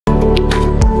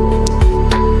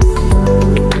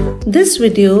This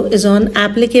video is on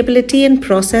applicability and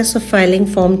process of filing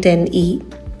Form 10E.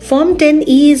 Form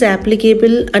 10E is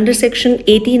applicable under Section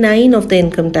 89 of the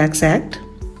Income Tax Act.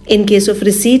 In case of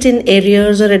receipt in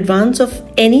arrears or advance of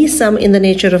any sum in the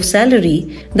nature of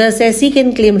salary, the assessee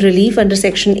can claim relief under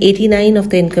Section 89 of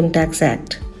the Income Tax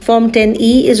Act. Form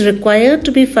 10E is required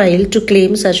to be filed to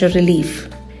claim such a relief.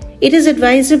 It is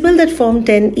advisable that Form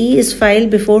 10E is filed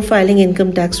before filing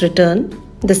income tax return.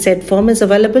 The said form is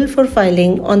available for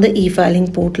filing on the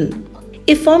e-filing portal.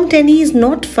 If Form 10E is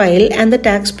not filed and the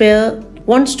taxpayer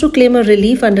wants to claim a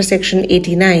relief under Section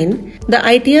 89, the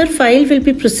ITR file will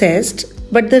be processed,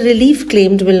 but the relief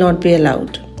claimed will not be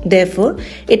allowed. Therefore,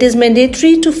 it is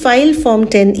mandatory to file Form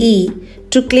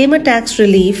 10E to claim a tax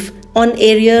relief on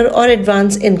arrear or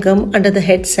advance income under the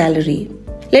head salary.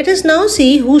 Let us now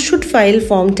see who should file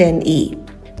Form 10E.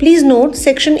 Please note,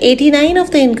 Section 89 of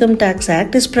the Income Tax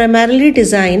Act is primarily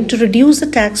designed to reduce the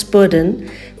tax burden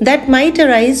that might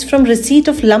arise from receipt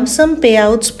of lump sum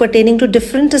payouts pertaining to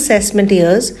different assessment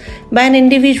years by an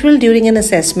individual during an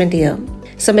assessment year.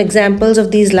 Some examples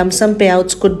of these lump sum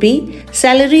payouts could be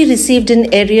salary received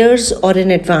in arrears or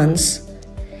in advance.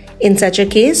 In such a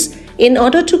case, in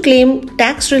order to claim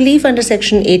tax relief under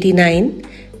Section 89,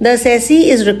 the assessee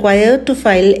is required to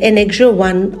file Annexure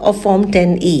 1 of Form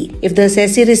 10E. If the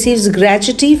assessee receives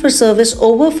gratuity for service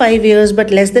over 5 years but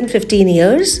less than 15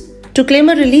 years, to claim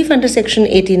a relief under Section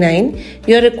 89,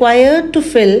 you are required to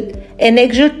fill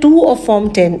Annexure 2 of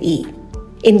Form 10E.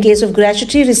 In case of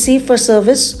gratuity received for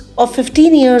service of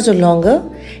 15 years or longer,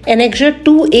 Annexure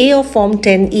 2A of Form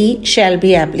 10E shall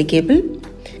be applicable.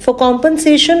 For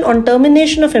compensation on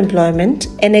termination of employment,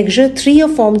 Annexure 3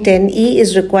 of Form 10E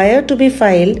is required to be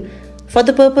filed for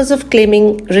the purpose of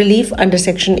claiming relief under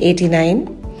Section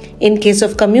 89. In case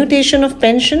of commutation of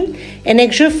pension,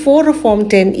 Annexure 4 of Form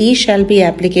 10E shall be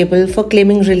applicable for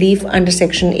claiming relief under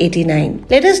Section 89.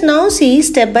 Let us now see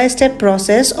step-by-step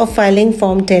process of filing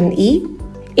Form 10E.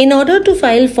 In order to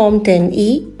file Form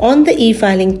 10E on the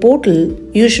e-filing portal,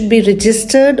 you should be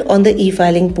registered on the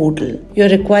e-filing portal. You are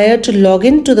required to log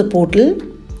in to the portal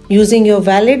using your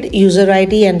valid user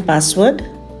ID and password.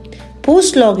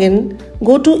 Post login,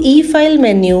 go to e-file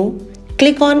menu,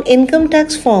 click on Income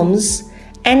Tax Forms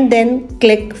and then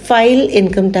click File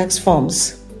Income Tax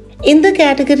Forms. In the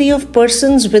category of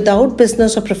persons without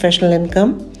business or professional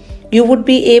income, you would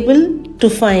be able to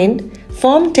find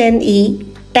Form 10E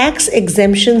Tax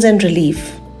Exemptions and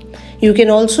Relief. You can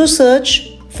also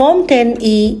search Form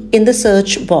 10E in the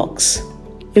search box.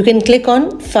 You can click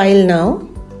on File Now.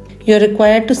 You are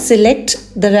required to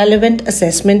select the relevant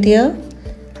assessment year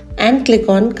and click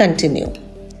on Continue.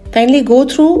 Kindly go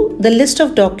through the list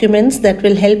of documents that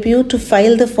will help you to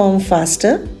file the form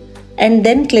faster and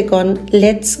then click on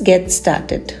Let's Get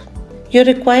Started. You are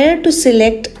required to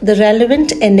select the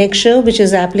relevant annexure which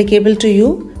is applicable to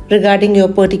you regarding your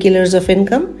particulars of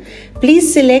income.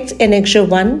 Please select Annexure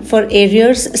 1 for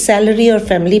arrears, salary or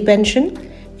family pension,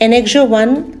 Annexure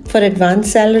 1 for advance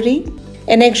salary,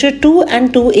 Annexure 2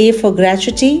 and 2A for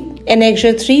gratuity,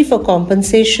 Annexure 3 for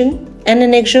compensation, and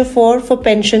Annexure 4 for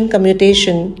pension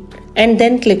commutation, and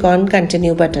then click on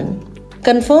Continue button.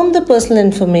 Confirm the personal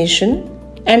information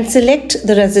and select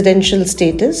the residential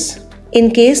status.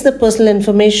 In case the personal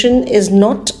information is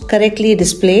not correctly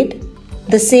displayed,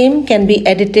 the same can be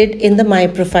edited in the My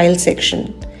Profile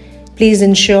section. Please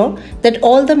ensure that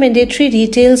all the mandatory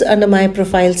details under My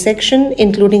Profile section,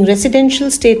 including residential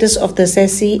status of the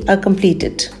assessee, are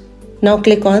completed. Now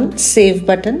click on Save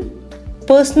button.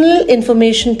 Personal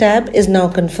Information tab is now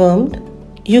confirmed.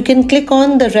 You can click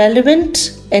on the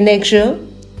relevant annexure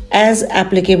as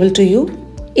applicable to you.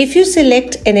 If you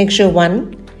select Annexure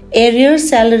 1, arrear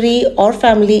salary or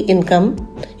family income,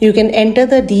 you can enter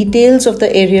the details of the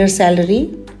arrear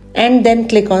salary and then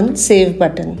click on Save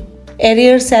button.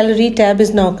 Arrear salary tab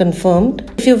is now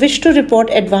confirmed. If you wish to report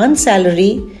advance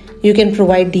salary, you can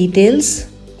provide details.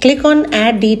 Click on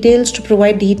Add Details to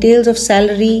provide details of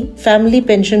salary, family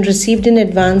pension received in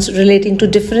advance relating to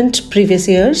different previous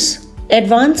years.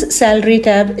 Advance salary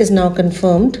tab is now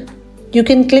confirmed. You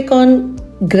can click on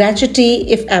Gratuity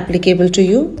if applicable to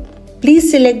you.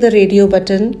 Please select the radio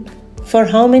button for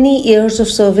how many years of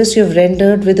service you have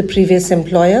rendered with the previous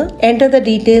employer. Enter the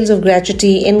details of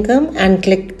gratuity income and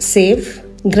click Save.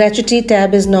 Gratuity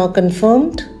tab is now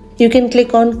confirmed. You can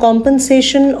click on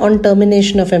Compensation on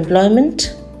Termination of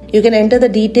Employment. You can enter the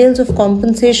details of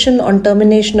compensation on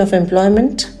termination of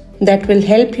employment. That will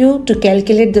help you to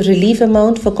calculate the relief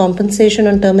amount for compensation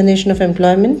on termination of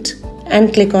employment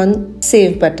and click on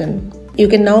Save button. You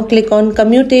can now click on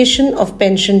Commutation of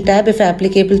Pension tab if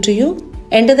applicable to you.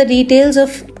 enter the details of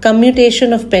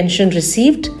commutation of pension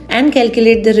received and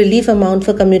calculate the relief amount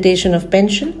for commutation of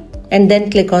pension, and then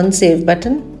click on Save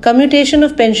button. Commutation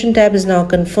of pension tab is now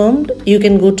confirmed. You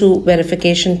can go to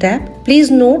Verification tab.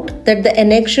 Please note that the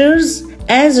annexures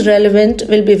as relevant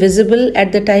will be visible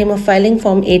at the time of filing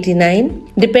Form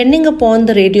 89, depending upon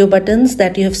the radio buttons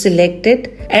that you have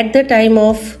selected at the time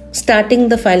of starting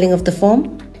the filing of the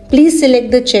form. Please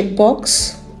select the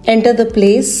checkbox, enter the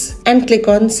place, and click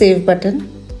on Save button.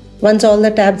 Once all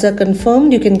the tabs are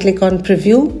confirmed, you can click on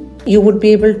Preview. You would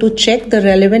be able to check the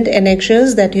relevant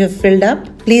annexures that you have filled up.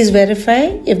 Please verify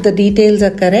if the details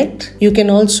are correct. You can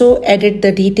also edit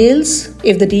the details.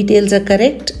 If the details are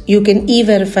correct, you can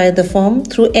e-verify the form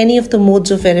through any of the modes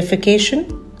of verification.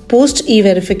 Post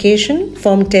e-verification,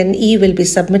 Form 10E will be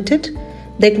submitted.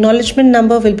 The acknowledgement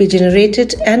number will be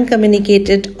generated and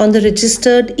communicated on the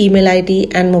registered email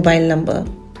ID and mobile number.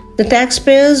 The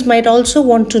taxpayers might also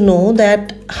want to know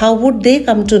that how would they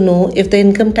come to know if the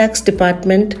income tax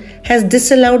department has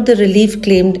disallowed the relief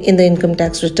claimed in the income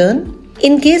tax return.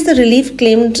 In case the relief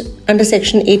claimed under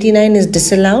Section 89 is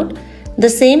disallowed, the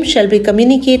same shall be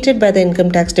communicated by the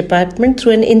income tax department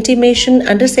through an intimation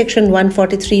under Section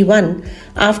 143(1)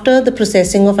 after the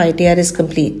processing of ITR is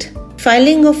complete.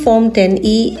 Filing of Form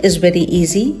 10E is very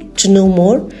easy. To know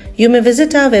more, you may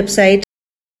visit our website